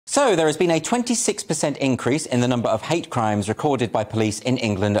So there has been a 26% increase in the number of hate crimes recorded by police in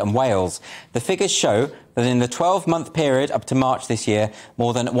England and Wales. The figures show that in the 12-month period up to March this year,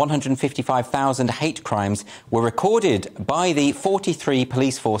 more than 155,000 hate crimes were recorded by the 43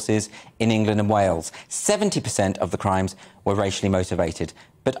 police forces in England and Wales. 70% of the crimes were racially motivated.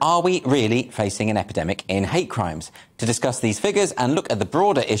 But are we really facing an epidemic in hate crimes? To discuss these figures and look at the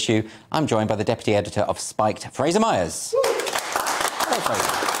broader issue, I'm joined by the Deputy Editor of Spiked, Fraser Myers. Hello,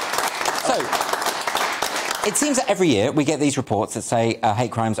 Fraser. So, it seems that every year we get these reports that say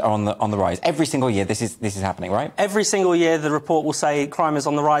hate crimes are on the rise. Every single year this is happening, right? Every single year the report will say crime is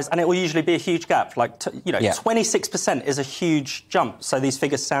on the rise, and it will usually be a huge gap. 26% is a huge jump. So these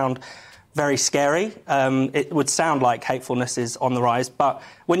figures sound very scary. It would sound like hatefulness is on the rise, but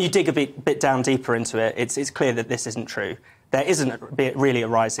when you dig a bit down deeper into it, it's clear that this isn't true. There isn't really a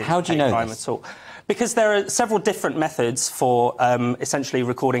rise in hate crime at all. Because there are several different methods for essentially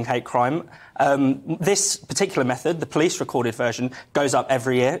recording hate crime. This particular method, the police-recorded version, goes up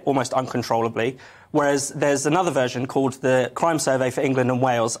every year, almost uncontrollably, whereas there's another version called the Crime Survey for England and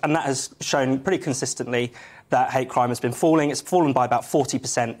Wales, and that has shown pretty consistently that hate crime has been falling. It's fallen by about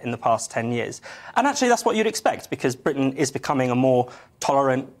 40% in the past 10 years. And actually that's what you'd expect, because Britain is becoming a more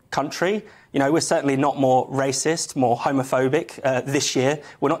tolerant country. You know, we're certainly not more racist, more homophobic this year.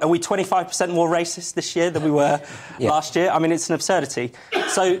 Are we 25% more racist this year than we were last year? I mean, it's an absurdity.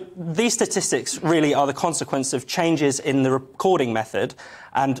 So these statistics really are the consequence of changes in the recording method,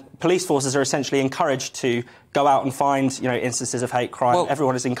 and police forces are essentially encouraged to go out and find, instances of hate crime. Well,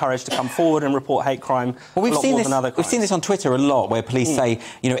 everyone is encouraged to come forward and report hate crime a lot more than other crimes. We've seen this on Twitter a lot, where police say,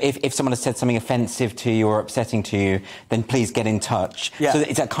 if someone has said something offensive to you or upsetting to you, then please get in touch. Yeah. So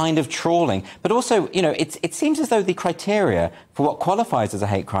it's a kind of trawling. But also, it seems as though the criteria for what qualifies as a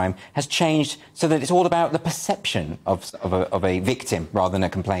hate crime has changed so that it's all about the perception of a victim rather than a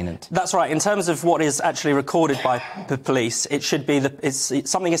complainant. That's right. In terms of what is actually recorded by the police, it should be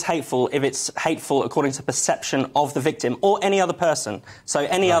something is hateful if it's hateful according to perception of the victim or any other person. So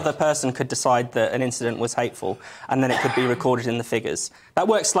any other person could decide that an incident was hateful, and then it could be recorded in the figures. That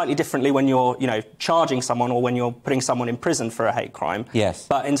works slightly differently when you're, charging someone or when you're putting someone in prison for a hate crime. Yes.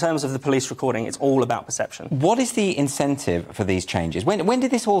 But in terms of the police recording, it's all about perception. What is the incentive for these changes? When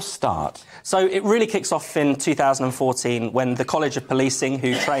did this all start? So it really kicks off in 2014 when the College of Policing,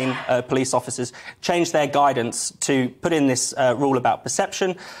 who train police officers, changed their guidance to put in this rule about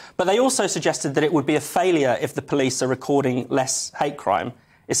perception. But they also suggested that it would be a failure if the police are recording less hate crime.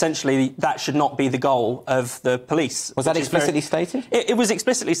 Essentially, that should not be the goal of the police. Was that explicitly stated? It was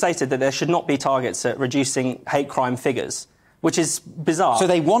explicitly stated that there should not be targets at reducing hate crime figures, which is bizarre. So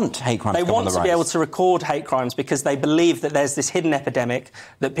they want hate crimes to come on the rise? They want to be able to record hate crimes because they believe that there's this hidden epidemic,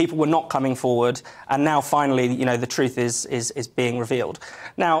 that people were not coming forward, and now finally, the truth is being revealed.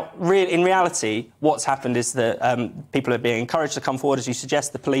 Now, in reality, what's happened is that people are being encouraged to come forward. As you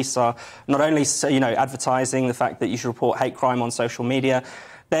suggest, the police are not only, advertising the fact that you should report hate crime on social media,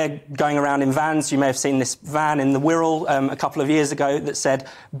 they're going around in vans. You may have seen this van in the Wirral a couple of years ago that said,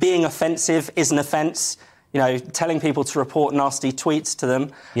 being offensive is an offence. Telling people to report nasty tweets to them.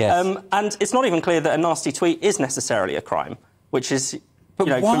 Yes. And it's not even clear that a nasty tweet is necessarily a crime, which is,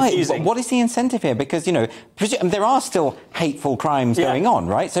 why? confusing. What is the incentive here? Because, there are still hateful crimes going on,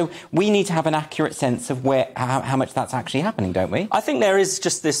 right? So we need to have an accurate sense of how much that's actually happening, don't we? I think there is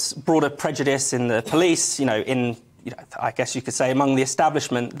just this broader prejudice in the police, I guess you could say among the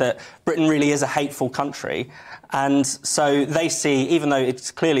establishment, that Britain really is a hateful country. And so they see, even though it's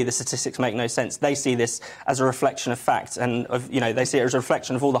clearly the statistics make no sense, they see this as a reflection of fact, and they see it as a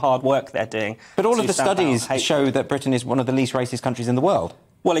reflection of all the hard work they're doing. But all of the studies show that Britain is one of the least racist countries in the world.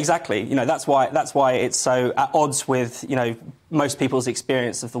 Well, exactly. That's why it's so at odds with, most people's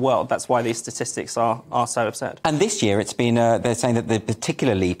experience of the world. That's why these statistics are so absurd. And this year it's been, they're saying that the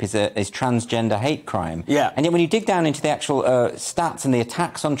particular leap is transgender hate crime. Yeah. And yet when you dig down into the actual stats and the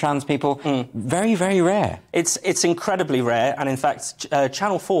attacks on trans people, very, very rare. It's incredibly rare, and in fact,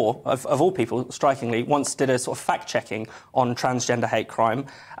 Channel 4, of all people, strikingly, once did a sort of fact-checking on transgender hate crime,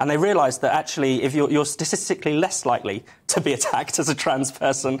 and they realised that actually if you're statistically less likely to be attacked as a trans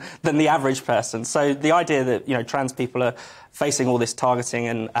person than the average person. So the idea that, trans people are facing all this targeting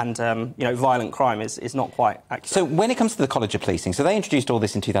and violent crime is not quite accurate. So when it comes to the College of Policing, so they introduced all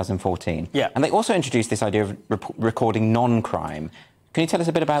this in 2014. Yeah. And they also introduced this idea of recording non-crime. Can you tell us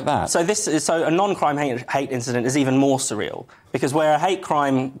a bit about that? So a non-crime hate incident is even more surreal, because where a hate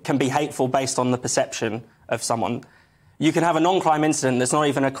crime can be hateful based on the perception of someone, you can have a non-crime incident that's not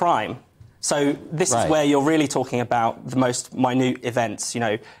even a crime. So this is where you're really talking about the most minute events,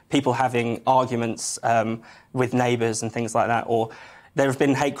 people having arguments with neighbours and things like that, or There have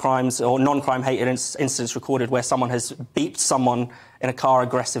been hate crimes or non-crime hate incidents recorded where someone has beeped someone in a car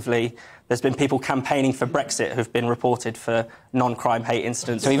aggressively. There's been people campaigning for Brexit who've been reported for non-crime hate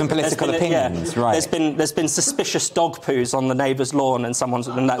incidents. So even political opinions, yeah, right? There's been suspicious dog poos on the neighbour's lawn, and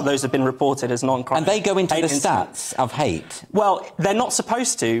those have been reported as non-crime. And they go into the incidents. stats of hate. Well, they're not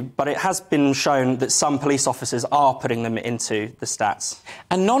supposed to, but it has been shown that some police officers are putting them into the stats.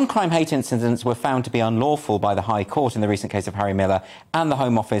 And non-crime hate incidents were found to be unlawful by the High Court in the recent case of Harry Miller, and the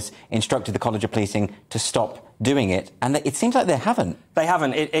Home Office instructed the College of Policing to stop doing it, and it seems like they haven't. They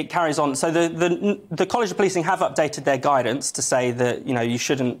haven't. It carries on. So the College of Policing have updated their guidance to say that, you know, you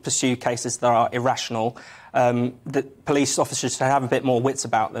shouldn't pursue cases that are irrational, that police officers should have a bit more wits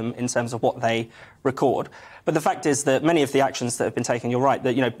about them in terms of what they record. But the fact is that many of the actions that have been taken, you're right,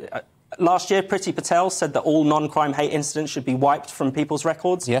 that, you know, last year, Priti Patel said that all non-crime hate incidents should be wiped from people's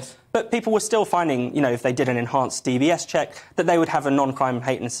records. Yes. But people were still finding, you know, if they did an enhanced DBS check, that they would have a non-crime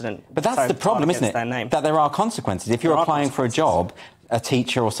hate incident. But that's the problem, isn't it? That there are consequences. If you're applying for a job, a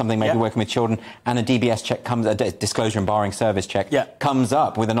teacher or something, maybe working with children, and a DBS check comes, a disclosure and barring service check comes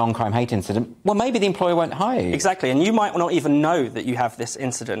up with a non-crime hate incident, well, maybe the employer won't hire you. Exactly, and you might not even know that you have this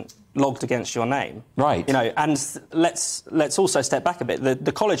incident logged against your name. Right. You know, and let's also step back a bit.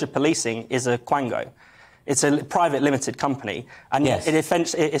 The College of Policing is a quango. It's a private limited company, and it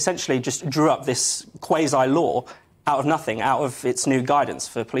essentially just drew up this quasi-law out of nothing, out of its new guidance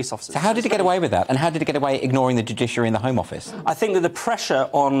for police officers. So how did it get away with that? And how did it get away ignoring the judiciary and the Home Office? I think that the pressure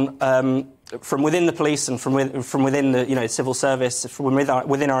on from within the police and from within the, you know, civil service, from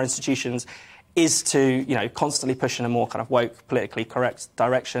within our institutions, is to, you know, constantly push in a more kind of woke, politically correct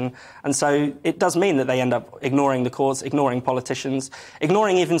direction. And so it does mean that they end up ignoring the courts, ignoring politicians,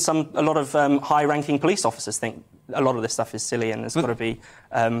 ignoring even a lot of high-ranking police officers think a lot of this stuff is silly and has got to be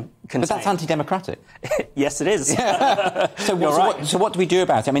contained. But that's anti-democratic. Yes, it is. So what do we do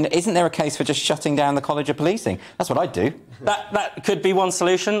about it? I mean, isn't there a case for just shutting down the College of Policing? That's what I'd do. That could be one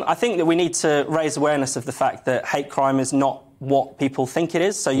solution. I think that we need to raise awareness of the fact that hate crime is not what people think it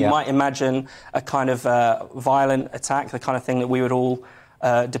is. So you might imagine a kind of violent attack, the kind of thing that we would all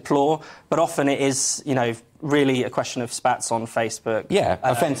deplore. But often it is, you know, really a question of spats on Facebook. Yeah,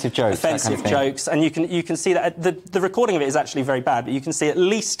 offensive jokes. Offensive jokes. And you can see that the recording of it is actually very bad, but you can see at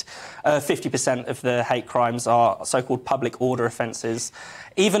least 50% of the hate crimes are so-called public order offences.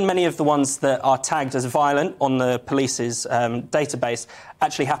 Even many of the ones that are tagged as violent on the police's database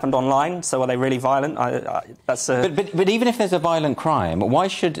actually happened online. So are they really violent? But even if there's a violent crime, why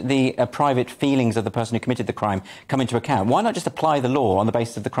should the private feelings of the person who committed the crime come into account? Why not just apply the law on the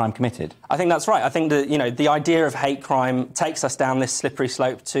basis of the crime committed? I think that's right. I think that, you know, the idea of hate crime takes us down this slippery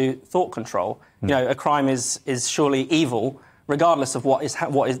slope to thought control. You know, a crime is surely evil, regardless of what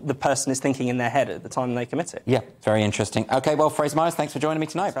the person is thinking in their head at the time they commit it. Yeah, very interesting. OK, well, Fraser Myers, thanks for joining me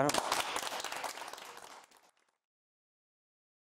tonight.